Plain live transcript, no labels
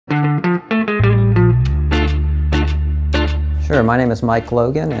Sure, my name is Mike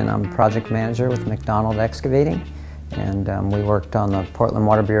Logan and I'm project manager with McDonald Excavating, and we worked on the Portland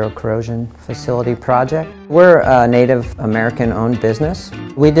Water Bureau Corrosion Facility project. We're a Native American owned business.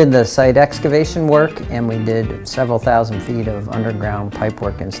 We did the site excavation work and we did several thousand feet of underground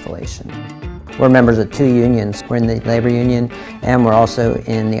pipework installation. We're members of two unions. We're in the labor union and we're also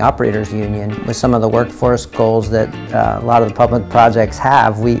in the operators union. With some of the workforce goals that a lot of the public projects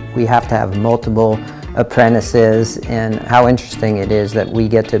have, we have to have multiple apprentices, and how interesting it is that we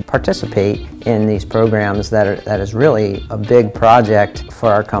get to participate in these programs that is really a big project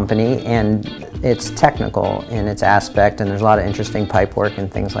for our company, and it's technical in its aspect, and there's a lot of interesting pipe work and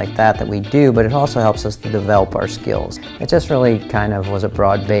things like that we do, but it also helps us to develop our skills. It just really kind of was a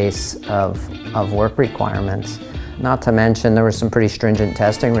broad base of work requirements. Not to mention there were some pretty stringent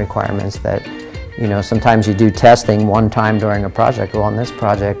testing requirements that, you know, sometimes you do testing one time during a project. Well, on this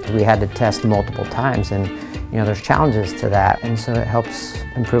project, we had to test multiple times, and you know, there's challenges to that. And so it helps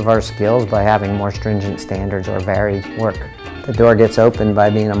improve our skills by having more stringent standards or varied work. The door gets opened by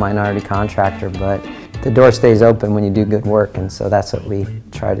being a minority contractor, but the door stays open when you do good work. And so that's what we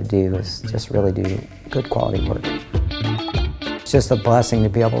try to do, is just really do good quality work. It's just a blessing to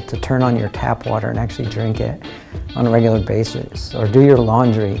be able to turn on your tap water and actually drink it on a regular basis, or do your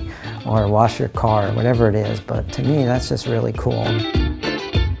laundry, or wash your car, whatever it is. But to me, that's just really cool.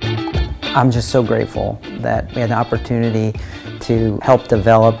 I'm just so grateful that we had the opportunity to help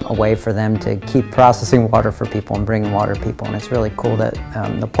develop a way for them to keep processing water for people and bringing water to people. And it's really cool that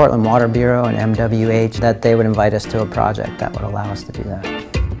the Portland Water Bureau and MWH, that they would invite us to a project that would allow us to do that.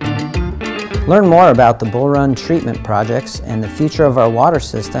 Learn more about the Bull Run treatment projects and the future of our water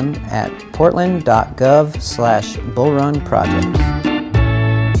system at portland.gov/bullrunprojects.